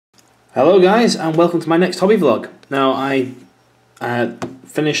Hello guys, and welcome to my next hobby vlog. Now I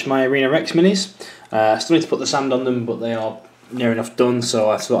finished my Arena Rex minis. Still need to put the sand on them, but they are near enough done,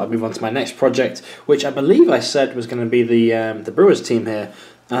 so I thought I'd move on to my next project, which I believe I said was going to be the Brewers team here,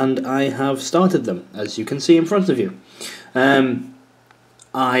 and I have started them, as you can see in front of you.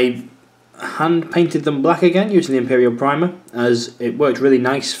 I hand painted them black again using the Imperial Primer, as it worked really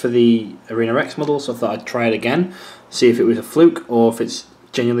nice for the Arena Rex model, so I thought I'd try it again, see if it was a fluke or if it's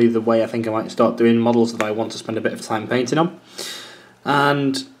genuinely the way I think I might start doing models that I want to spend a bit of time painting on.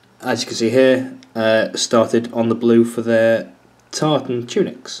 And as you can see here, started on the blue for their tartan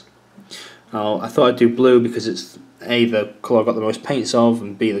tunics. Now I thought I'd do blue because it's A, the colour I've got the most paints of,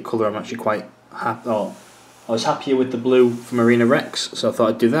 and B, the colour I'm actually quite happy. I was happier with the blue from Arena Rex, so I thought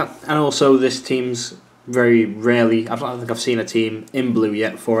I'd do that. And also this team's very rarely, I don't think I've seen a team in blue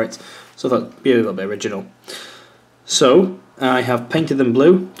yet for it, so I thought it'd be a little bit original. So I have painted them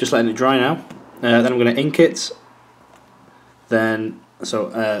blue, just letting it dry now. Then I'm going to ink it. Then,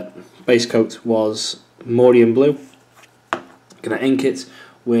 base coat was Mordian blue. Going to ink it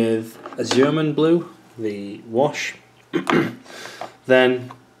with Azurman blue, the wash.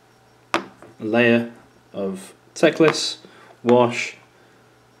 Then a layer of Teclis, wash,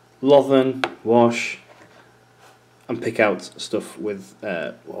 LotR, wash, and pick out stuff with,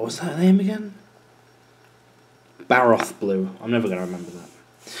 what was that name again? Baroth blue. I'm never going to remember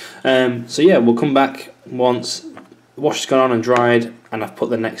that. So yeah, we'll come back once the wash has gone on and dried, and I've put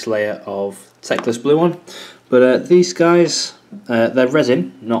the next layer of Teclis blue on. But these guys, they're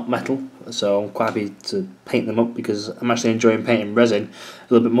resin, not metal, so I'm quite happy to paint them up because I'm actually enjoying painting resin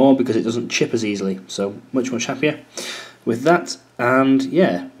a little bit more because it doesn't chip as easily. So much happier with that. And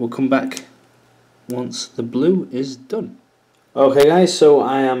yeah, we'll come back once the blue is done. Okay guys, so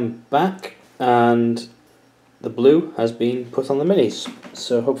I am back and the blue has been put on the minis.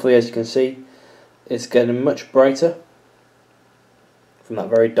 So hopefully, as you can see, it's getting much brighter from that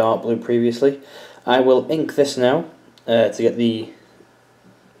very dark blue previously. I will ink this now to get the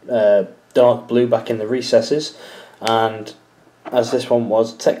dark blue back in the recesses, and as this one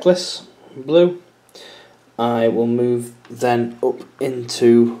was Teclis blue, I will move then up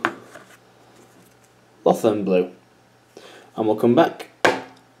into LotR blue, and we'll come back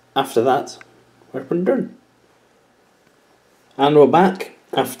after that when we're done. And we're back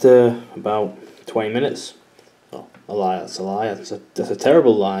after about 20 minutes. Oh, a lie, that's a lie, that's a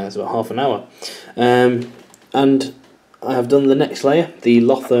terrible lie, that's about half an hour. And I have done the next layer, the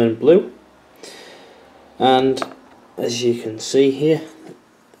LotR blue. And as you can see here,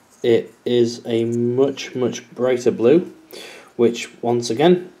 it is a much brighter blue, which once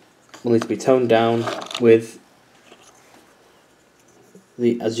again will need to be toned down with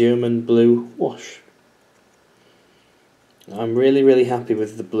the Azurman blue wash. I'm really happy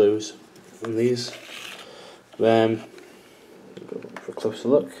with the blues from these. Go for a closer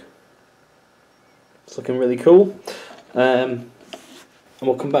look. It's looking really cool. And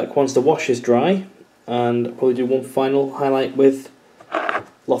we'll come back once the wash is dry and probably do one final highlight with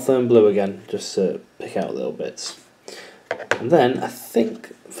LotR blue again, just to pick out little bits. And then I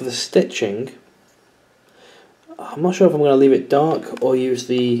think for the stitching, I'm not sure if I'm going to leave it dark or use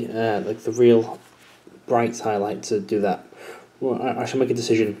the like the real bright highlight to do that. Well, I shall make a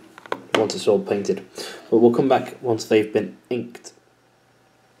decision once it's all painted, but we'll come back once they've been inked.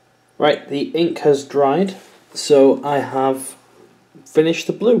 Right, the ink has dried, so I have finished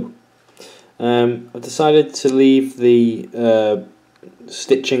the blue. I've decided to leave the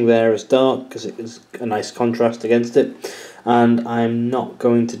stitching there as dark because it is a nice contrast against it, and I'm not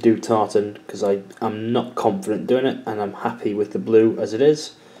going to do tartan because I'm not confident doing it, and I'm happy with the blue as it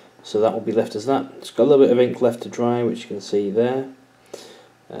is. So that will be left as that. It's got a little bit of ink left to dry, which you can see there.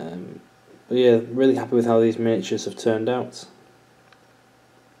 But yeah, really happy with how these miniatures have turned out.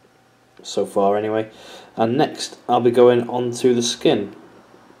 So far anyway. And next I'll be going on to the skin.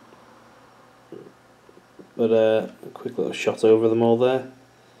 But a quick little shot over them all there.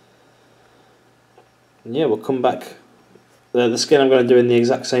 And yeah, we'll come back. The skin I'm going to do in the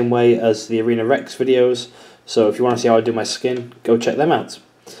exact same way as the Arena Rex videos. So if you want to see how I do my skin, go check them out.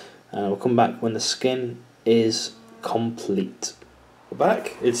 And we'll come back when the skin is complete. We're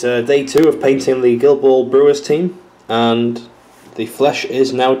back. It's day 2 of painting the Guild Ball Brewers team, and the flesh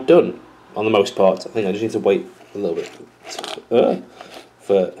is now done on the most part. I think I just need to wait a little bit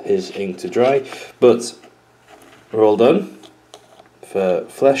for his ink to dry, but we're all done for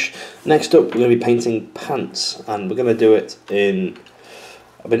flesh. Next up, we're going to be painting pants, and we're going to do it in.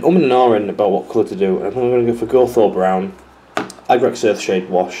 I've been umming and ahhing about what colour to do, and I'm going to go for Gothor Brown, Agrex Earthshade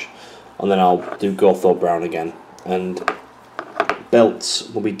wash, and then I'll do Gothor Brown again. And belts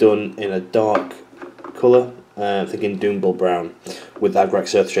will be done in a dark colour, thinking Doombull Brown, with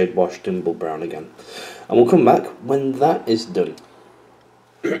Agrex Earthshade Wash Doombull Brown again. And we'll come back when that is done.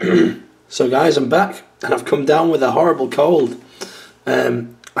 So guys, I'm back, and I've come down with a horrible cold. I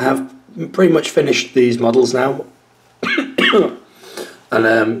have pretty much finished these models now.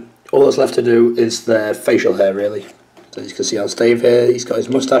 And all that's left to do is their facial hair, really. So you can see on Stave here, he's got his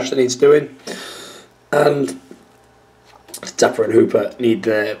moustache that needs doing. And Dapper and Hooper need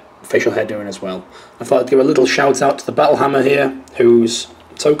their facial hair doing as well. I thought I'd give a little shout out to the Battle Hammer here, whose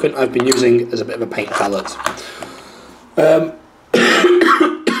token I've been using as a bit of a paint palette.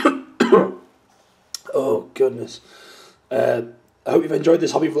 Oh goodness. I hope you've enjoyed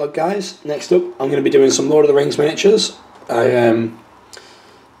this hobby vlog, guys. Next up, I'm going to be doing some Lord of the Rings miniatures. I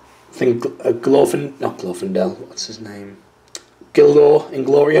think not Glorfindel, what's his name? Gildor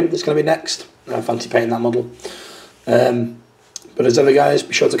Inglorian is going to be next. I fancy painting that model. But as ever, guys,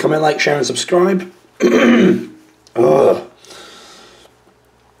 be sure to comment, like, share and subscribe.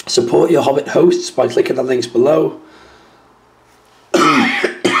 Support your Hobbit hosts by clicking the links below.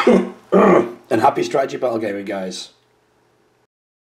 And happy strategy battle gaming, guys.